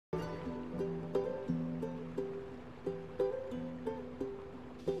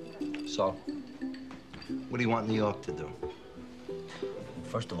So, what do you want New York to do?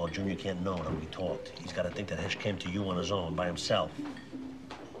 First of all, Junior can't know that we talked. He's got to think that Hesh came to you on his own, by himself.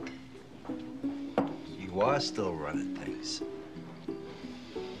 You are still running things.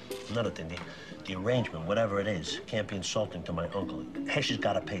 Another thing, the arrangement, whatever it is, can't be insulting to my uncle. Hesh has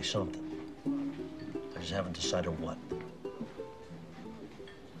got to pay something. I just haven't decided what.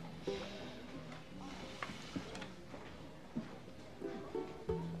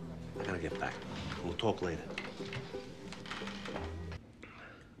 I gotta get back. We'll talk later.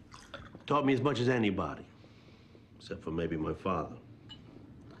 Taught me as much as anybody, except for maybe my father.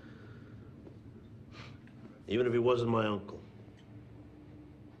 Even if he wasn't my uncle,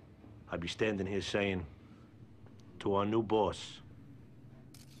 I'd be standing here saying, to our new boss,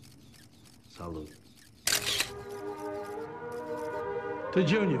 salute. To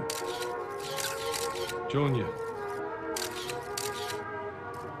Junior. Junior.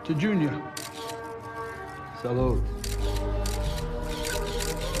 To Junior. Salute.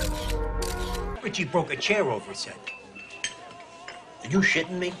 Richie broke a chair over his head. Are you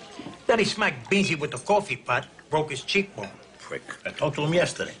shitting me? Then he smacked Beansy with the coffee pot, broke his cheekbone. Prick. I talked to him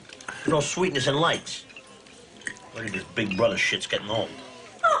yesterday. There's no sweetness and lights. Look at this big brother shit's getting old.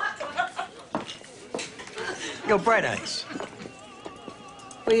 Yo, Bright Eyes.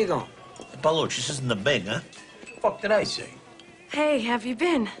 Where you going? Baluch, this isn't the big, huh? Fuck did I say? Hey, have you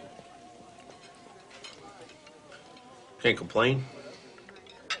been? Can't complain.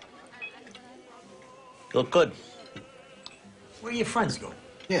 You look good. Where your friends go?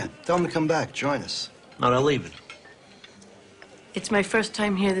 Yeah, tell them to come back. Join us. No, they're leaving. It's my first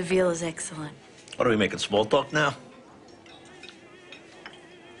time here. The veal is excellent. What are we making, small talk now?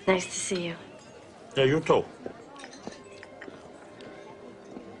 Nice to see you. Yeah, you too.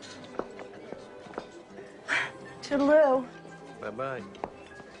 Toodaloo. Bye-bye.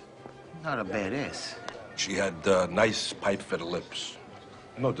 Not a badass. She had nice pipe-fitted lips.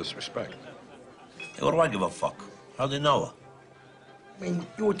 No disrespect. Hey, what do I give a fuck? How'd they know her? I mean,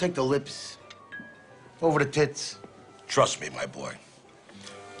 you would take the lips over the tits. Trust me, my boy.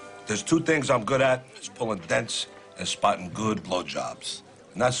 There's two things I'm good at. It's pulling dents and spotting good blowjobs.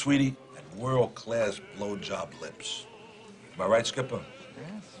 And that, sweetie, had world-class blowjob lips. Am I right, Skipper?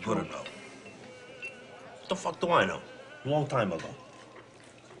 Yes. Good enough. What the fuck do I know? A long time ago.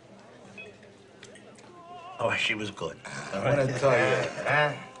 Oh, she was good. I want to tell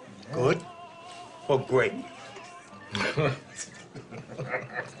you. Good or great?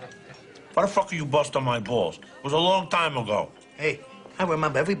 Why the fuck are you busting my balls? It was a long time ago. Hey, I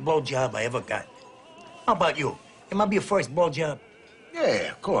remember every blowjob I ever got. How about you? It might be your first blowjob.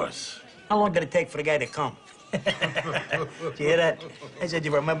 Yeah, of course. How long did it take for the guy to come? Did you hear that? I said,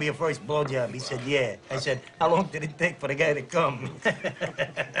 you remember your first blowjob? He said, yeah. I said, how long did it take for the guy to come?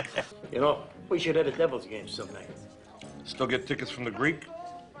 You know, we should hit a Devils game some night. Still get tickets from the Greek?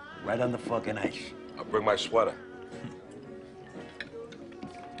 Right on the fucking ice. I'll bring my sweater.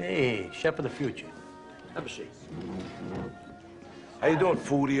 Hey, chef of the future. Have a seat. How you doing,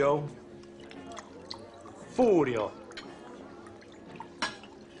 Foodio? Furio.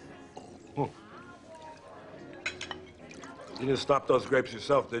 You didn't stop those grapes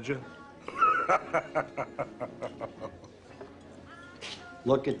yourself, did you?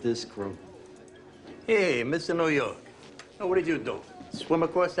 Look at this crew. Hey, Mr. New York. Oh, what did you do? Swim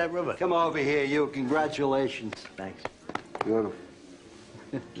across that river? Come over here, you. Congratulations. Thanks. Beautiful.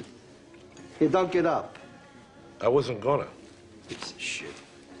 Here, don't get up. I wasn't gonna. Piece of shit.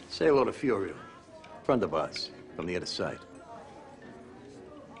 Say hello to Furio. Friend of ours, from the other side.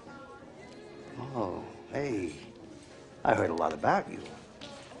 Oh, hey. I heard a lot about you.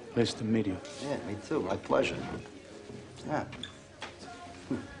 Nice to meet you. Yeah, me too. My pleasure. Yeah.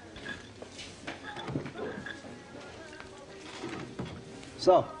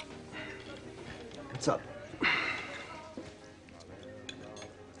 So, what's up?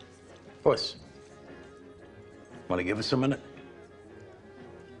 Puss, want to give us a minute?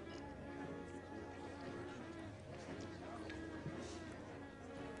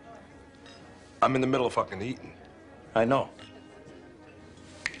 I'm in the middle of fucking eating. I know.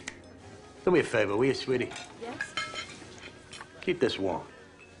 Do me a favor, will you, sweetie? Yes? Keep this warm.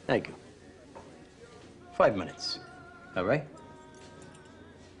 Thank you. 5 minutes, all right?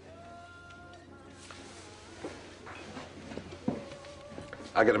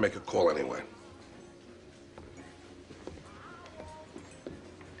 I gotta make a call anyway.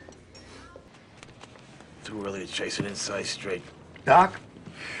 Too early to chase an inside straight. Doc?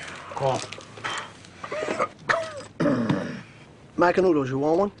 Call. Mac and noodles, you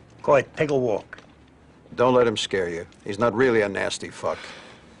want one? Go ahead, take a walk. Don't let him scare you. He's not really a nasty fuck.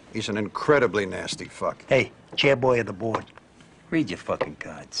 He's an incredibly nasty fuck. Hey, chairboy of the board, read your fucking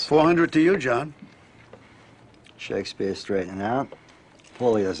cards. 400 to you, John. Shakespeare straightening out.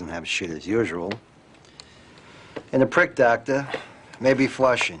 Paulie doesn't have shit as usual. And the prick doctor may be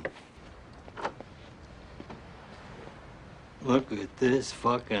flushing. Look at this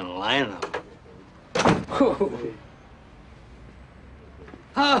fucking lineup.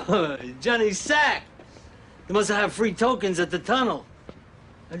 Oh, Johnny Sack. They must have free tokens at the tunnel.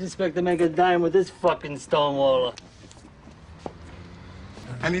 I just expect to make a dime with this fucking stonewaller.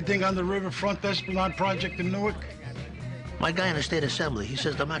 Anything on the Riverfront Esplanade project in Newark? My guy in the state assembly, he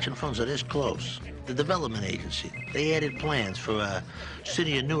says the matching funds are this close. The development agency, they added plans for a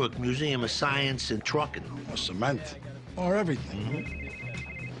City of Newark Museum of Science and Trucking. Or cement? Or everything?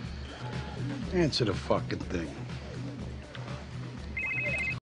 Answer the fucking thing.